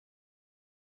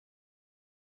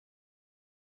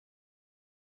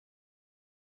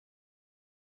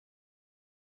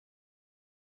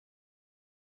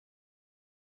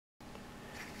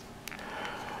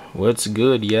What's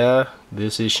good, y'all?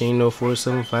 This is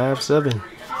Shino4757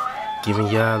 giving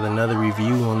y'all another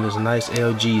review on this nice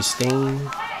LG Esteem.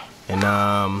 And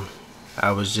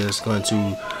I was just going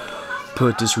to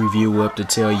put this review up to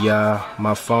tell y'all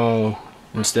my phone,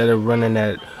 instead of running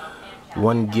at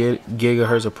 1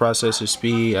 gigahertz of processor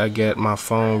speed, I got my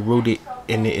phone rooted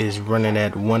and it is running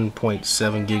at 1.7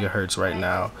 gigahertz right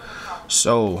now.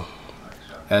 So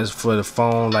as for the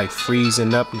phone like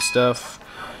freezing up and stuff,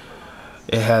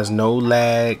 it has no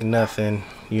lag, nothing.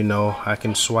 You know, I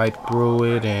can swipe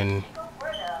through it and,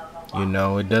 you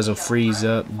know, it doesn't freeze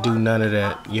up, do none of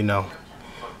that. You know,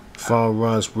 phone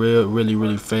runs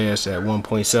really fast at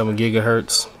 1.7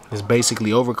 gigahertz. It's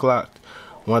basically overclocked.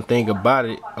 One thing about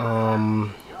it,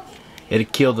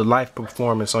 it'll kill the life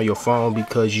performance on your phone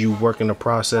because you working the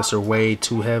processor way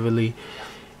too heavily,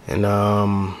 and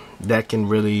that can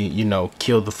really, you know,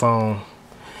 kill the phone.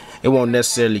 It won't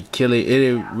necessarily kill it,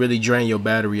 it'll really drain your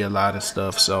battery a lot and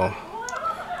stuff, so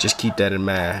just keep that in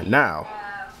mind. Now,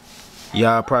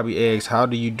 y'all probably ask, how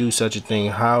do you do such a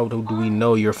thing? How do we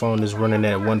know your phone is running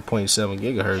at 1.7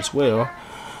 gigahertz? Well,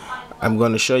 I'm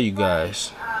going to show you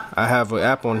guys. I have an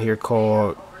app on here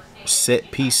called Set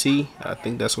PC. I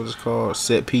think that's what it's called,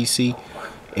 Set PC.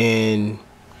 And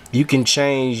you can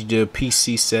change the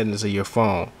PC settings of your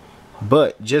phone.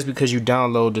 But just because you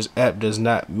download this app does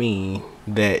not mean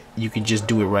that you can just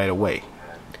do it right away.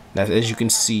 Now, as you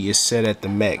can see, it's set at the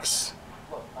max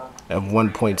of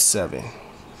 1.7.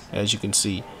 As you can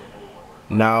see.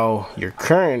 Now, your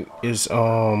current is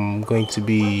going to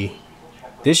be,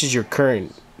 this is your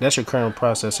current, that's your current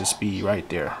processor speed right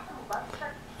there.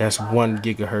 That's 1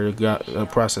 gigahertz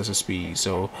processor speed.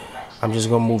 So I'm just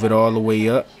gonna move it all the way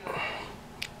up.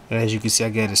 And as you can see, I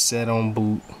got it set on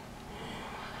boot.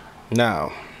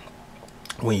 Now,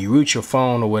 when you root your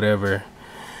phone or whatever,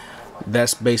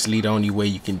 that's basically the only way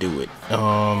you can do it.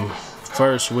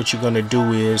 First, what you're gonna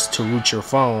do is, to root your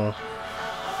phone,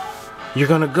 you're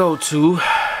gonna go to,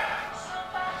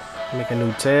 make a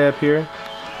new tab here.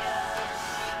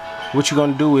 What you're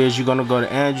gonna do is, you're gonna go to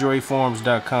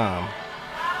androidforums.com.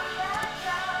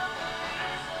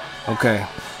 Okay.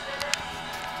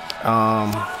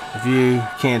 If you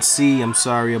can't see, I'm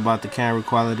sorry about the camera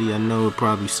quality. I know it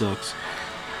probably sucks.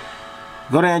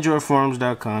 Go to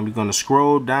androidforums.com. You're gonna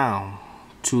scroll down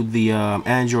to the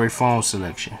Android phone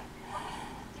selection.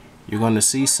 You're gonna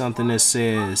see something that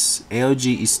says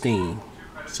LG Esteem.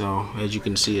 So as you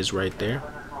can see, it's right there.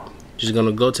 Just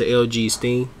gonna go to LG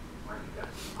Esteem.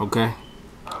 Okay.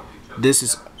 This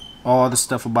is all the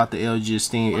stuff about the LG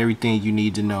Esteem, everything you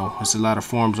need to know. There's a lot of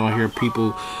forums on here,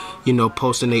 people, you know,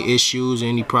 posting their issues,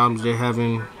 any problems they're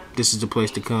having. This is the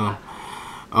place to come.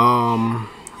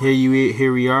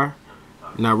 Here we are.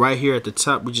 Now right here at the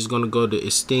top, we're just gonna go to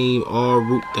Esteem all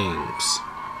root things,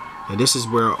 and this is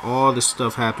where all the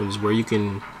stuff happens, where you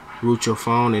can root your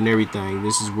phone and everything.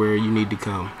 This is where you need to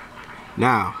come.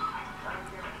 Now,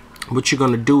 what you're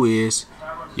gonna do is,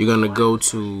 you're gonna go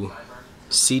to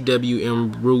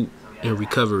CWM root and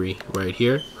recovery right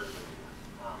here.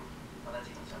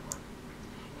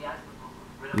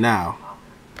 Now,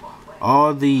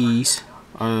 all these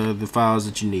are the files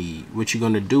that you need. What you're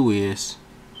gonna do is,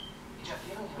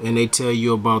 and they tell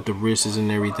you about the risks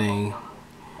and everything,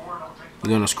 you're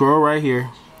gonna scroll right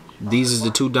here. These is the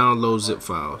 2 download zip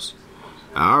files.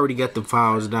 I already got the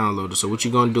files downloaded, so what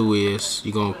you're gonna do is,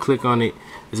 you're gonna click on it.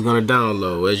 It's gonna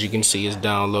download. As you can see, it's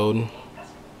downloading.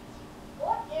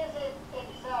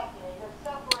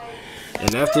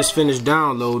 And after it's finished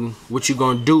downloading, what you're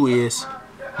gonna do is,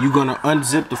 you're gonna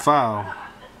unzip the file.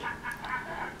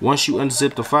 Once you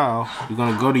unzip the file, you're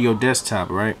gonna go to your desktop,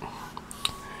 right?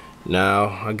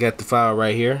 Now, I got the file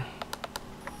right here.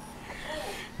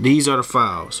 These are the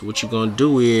files. What you're gonna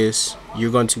do is,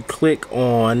 you're going to click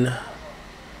on,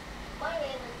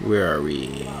 where are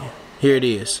we? Here it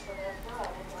is.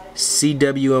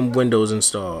 CWM Windows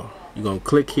install. You're gonna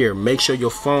click here. Make sure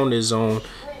your phone is on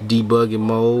debugging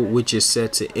mode, which is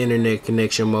set to internet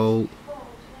connection mode.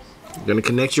 You're gonna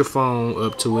connect your phone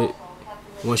up to it.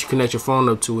 Once you connect your phone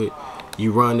up to it,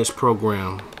 you run this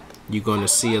program. You're gonna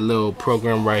see a little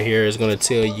program right here. It's gonna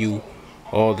tell you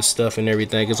all the stuff and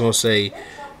everything. It's gonna say,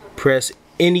 press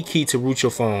any key to root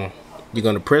your phone. You're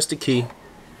gonna press the key.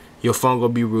 Your phone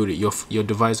gonna be rooted. Your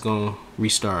device gonna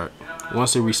restart.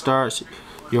 Once it restarts,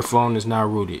 your phone is now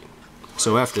rooted.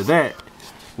 So after that,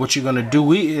 what you're gonna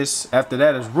do is, after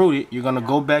that is rooted, you're gonna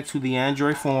go back to the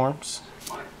Android forums.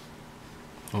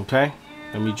 Okay,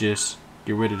 let me just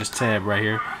get rid of this tab right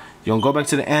here. You're gonna go back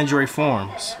to the Android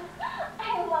forums.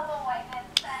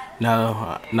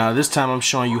 Now this time I'm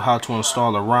showing you how to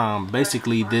install a ROM.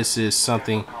 Basically, this is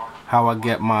something how I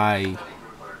get my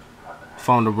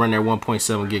phone to run at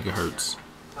 1.7 gigahertz.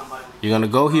 You're gonna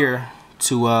go here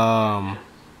to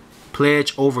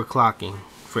pledge overclocking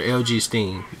for LG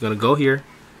Esteem. You're gonna go here,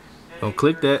 gonna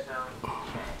click that.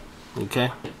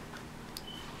 Okay.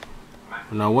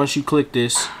 Now once you click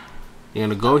this, you're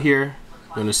gonna go here.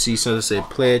 You're gonna see something that say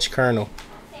pledge kernel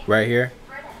right here.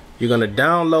 You're gonna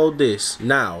download this.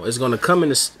 Now it's gonna come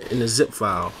in a zip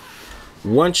file.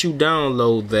 Once you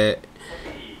download that,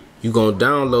 you're gonna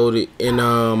download it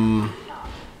and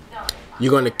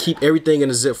you're gonna keep everything in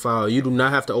a zip file. You do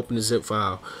not have to open the zip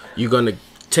file. You're gonna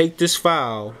take this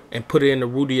file and put it in the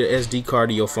root of your SD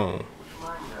card of your phone.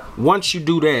 Once you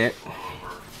do that,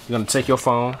 you're gonna take your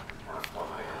phone.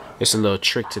 It's a little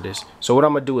trick to this. So what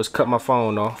I'm gonna do is cut my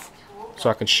phone off so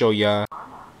I can show y'all.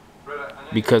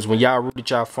 Because when y'all rooted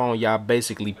y'all phone, y'all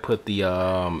basically put the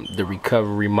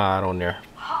recovery mod on there.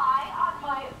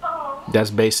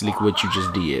 That's basically what you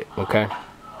just did, okay?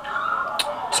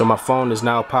 So my phone is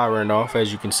now powering off,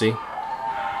 as you can see.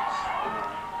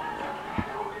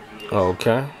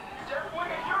 Okay.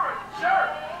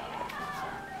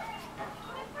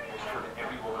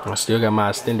 I still got my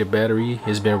extended battery.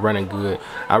 It's been running good.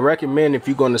 I recommend if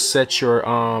you're going to set your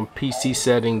PC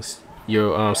settings,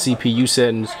 your CPU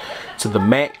settings to the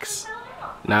max.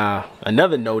 Now,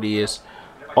 another note is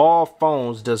all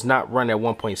phones does not run at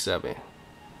 1.7.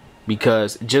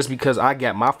 Because just because I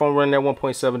got my phone running at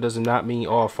 1.7 does not mean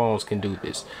all phones can do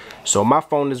this. So my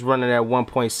phone is running at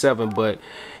 1.7, but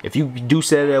if you do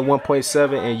set it at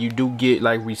 1.7 and you do get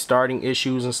like restarting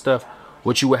issues and stuff,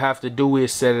 what you would have to do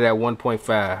is set it at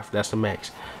 1.5. That's the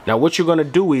max. Now what you're gonna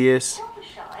do is,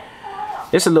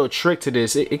 it's a little trick to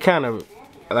this. It kind of,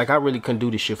 like, I really couldn't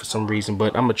do this shit for some reason,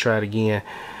 but I'm gonna try it again.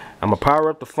 I'm gonna power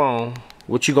up the phone.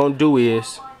 What you're gonna do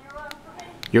is,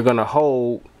 you're gonna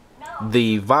hold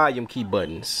the volume key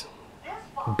buttons,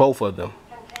 both of them.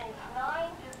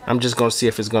 I'm just gonna see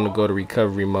if it's gonna go to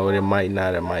recovery mode. It might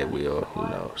not, it might will, who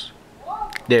knows.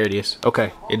 There it is.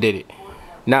 Okay, it did it.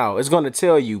 Now it's gonna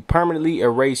tell you permanently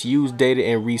erase used data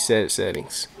and reset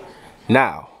settings.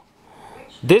 Now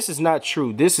this is not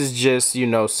true. This is just, you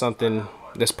know, something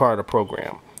that's part of the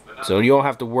program. So you don't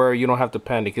have to worry, you don't have to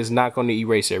panic. It's not gonna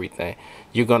erase everything.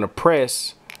 You're gonna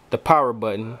press the power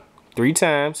button 3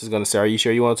 times. It's gonna say, are you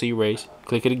sure you want to erase?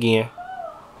 Click it again,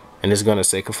 and it's gonna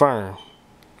say confirm.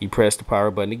 You press the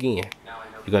power button again.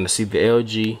 You're gonna see the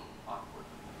LG.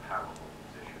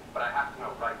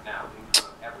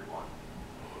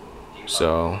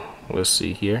 So let's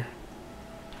see here.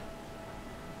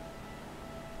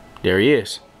 There he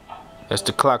is. That's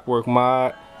the Clockwork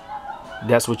mod.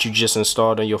 That's what you just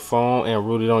installed on your phone and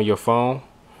rooted on your phone.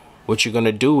 What you're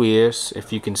gonna do is,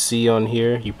 if you can see on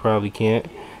here, you probably can't.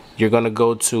 You're gonna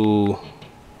go to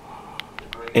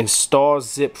install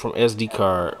zip from SD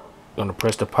card. You're gonna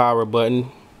press the power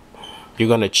button. You're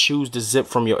gonna choose the zip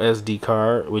from your SD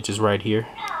card, which is right here.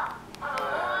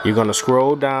 You're gonna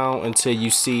scroll down until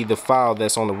you see the file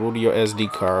that's on the root of your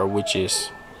SD card, which is,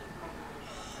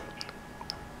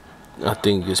 I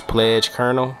think it's pledge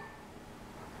kernel.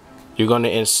 You're gonna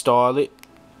install it.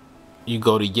 You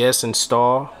go to yes,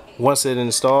 install. Once it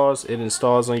installs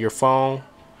on your phone.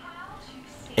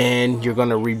 And you're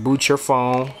gonna reboot your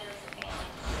phone.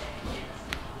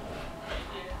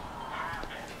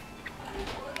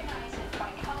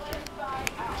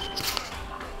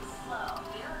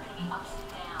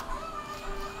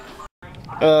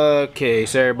 Okay,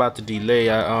 sorry about the delay.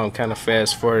 I kind of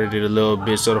fast forwarded it a little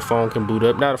bit so the phone can boot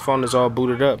up. Now the phone is all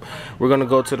booted up. We're gonna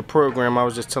go to the program I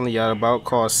was just telling y'all about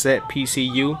called Set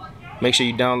PCU. Make sure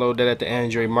you download that at the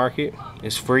Android market.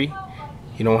 It's free.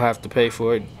 You don't have to pay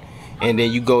for it. And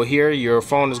then you go here, your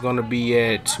phone is going to be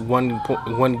at 1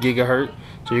 gigahertz.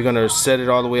 So you're going to set it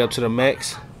all the way up to the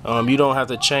max. You don't have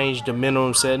to change the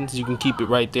minimum settings. You can keep it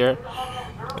right there.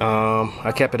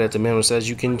 I kept it at the minimum settings.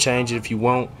 You can change it if you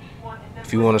want.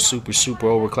 If you want to super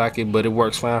overclock it, but it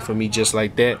works fine for me just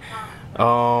like that.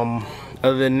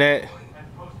 Other than that,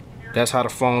 that's how the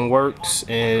phone works,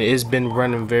 and it's been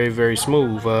running very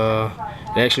smooth. It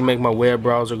actually make my web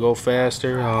browser go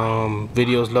faster.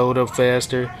 Videos load up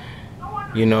faster.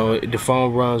 You know, the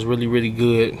phone runs really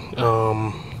good.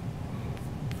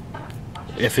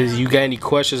 If you got any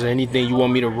questions or anything you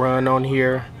want me to run on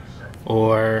here,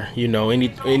 or you know,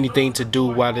 anything to do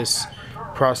while this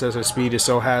processor speed is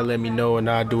so high, let me know and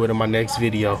I'll do it in my next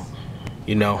video.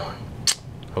 You know.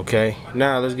 Okay,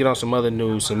 now let's get on some other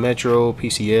news, some Metro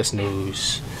PCS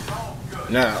news.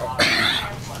 Now,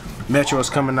 Metro is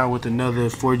coming out with another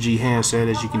 4G handset,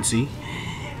 as you can see.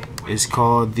 It's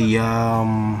called the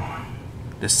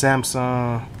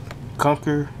Samsung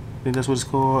Conquer. I think that's what it's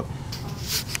called.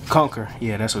 Conquer,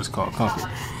 yeah, that's what it's called, Conquer.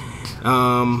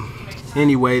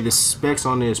 anyway, the specs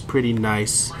on it is pretty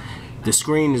nice. The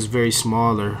screen is very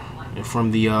smaller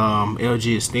from the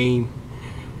LG Esteem.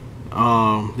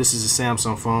 This is a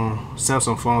Samsung phone.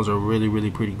 Samsung phones are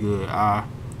really pretty good. I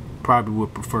probably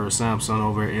would prefer Samsung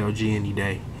over LG any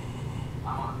day.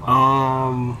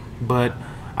 But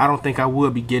I don't think I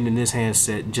would be getting this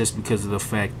handset just because of the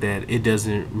fact that it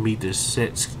doesn't meet the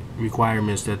sets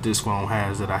requirements that this phone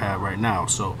has that I have right now.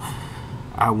 So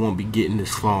I won't be getting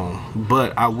this phone,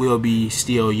 but I will be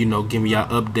still, you know, giving y'all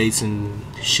updates and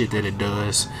shit that it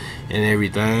does and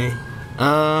everything.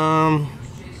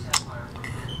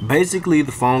 Basically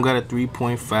the phone got a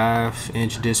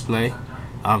 3.5-inch display,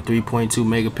 3.2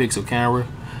 megapixel camera,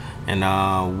 and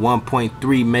 1.3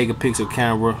 megapixel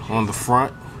camera on the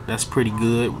front. That's pretty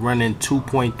good, running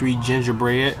 2.3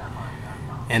 gingerbread.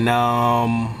 And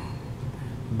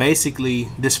basically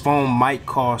this phone might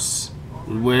cost,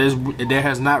 there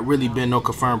has not really been no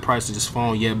confirmed price of this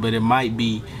phone yet, but it might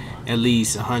be at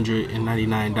least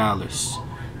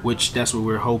 $199, which that's what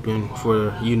we're hoping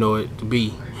for, you know, it to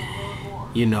be.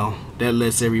 You know, that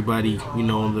lets everybody, you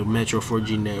know, on the Metro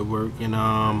 4G network.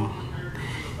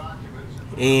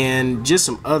 And just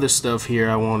some other stuff here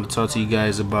I wanted to talk to you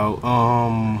guys about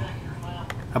all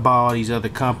these other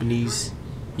companies,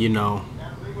 you know.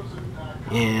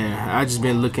 And I just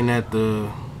been looking at the,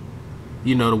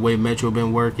 you know, the way Metro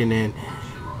been working, and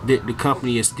the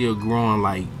company is still growing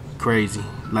like crazy,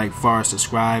 like far as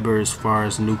subscribers, far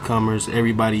as newcomers,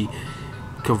 everybody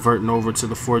converting over to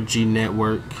the 4G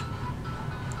network.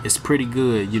 It's pretty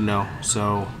good, you know.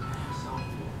 So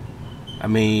I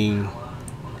mean,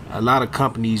 a lot of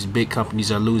companies, big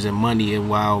companies, are losing money, and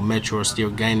while Metro is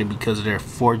still gaining because of their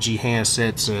 4G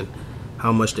handsets and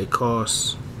how much they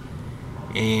cost.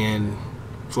 And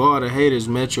for all the haters,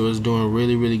 Metro is doing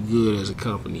really good as a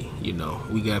company. You know,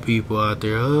 we got people out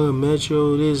there, oh,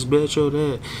 Metro this, Metro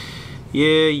that.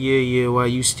 Yeah, while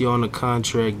you still on the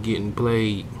contract getting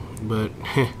played. But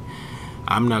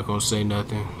I'm not gonna say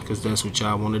nothing because that's what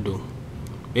y'all want to do.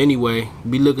 Anyway,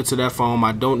 be looking to that phone.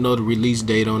 I don't know the release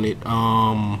date on it.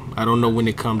 I don't know when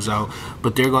it comes out,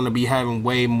 but they're gonna be having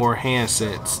way more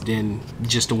handsets than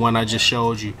just the one I just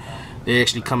showed you. They're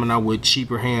actually coming out with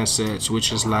cheaper handsets,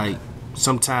 which is like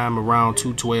sometime around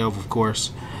 $212, of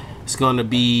course. It's gonna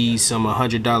be some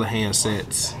 $100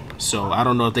 handsets. So I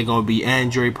don't know if they're gonna be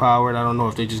Android powered. I don't know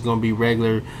if they're just gonna be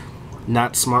regular,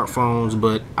 not smartphones.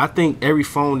 But I think every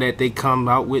phone that they come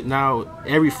out with now,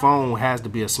 every phone has to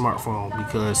be a smartphone,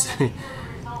 because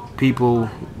people,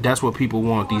 that's what people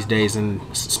want these days, and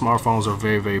smartphones are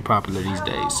very popular these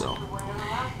days. So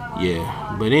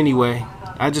yeah, but anyway,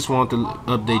 I just wanted to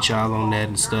update y'all on that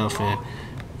and stuff, and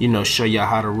you know, show y'all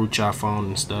how to root y'all phone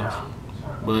and stuff.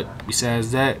 But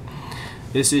besides that,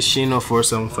 this is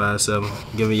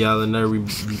Shino4757 giving y'all another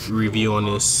review on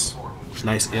this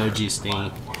nice LG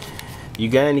Esteem. You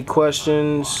got any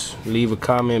questions, leave a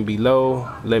comment below.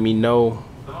 Let me know.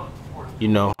 You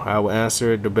know, I will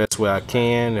answer it the best way I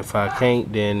can. If I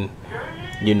can't, then,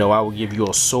 you know, I will give you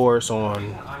a source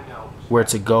on where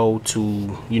to go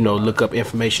to, you know, look up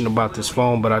information about this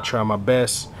phone. But I try my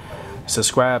best.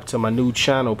 Subscribe to my new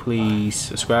channel, please.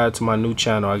 Subscribe to my new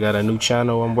channel. I got a new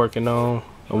channel I'm working on.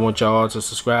 I want y'all all to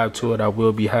subscribe to it. I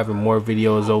will be having more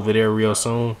videos over there real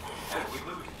soon.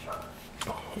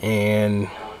 And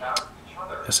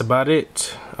that's about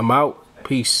it. I'm out.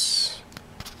 Peace.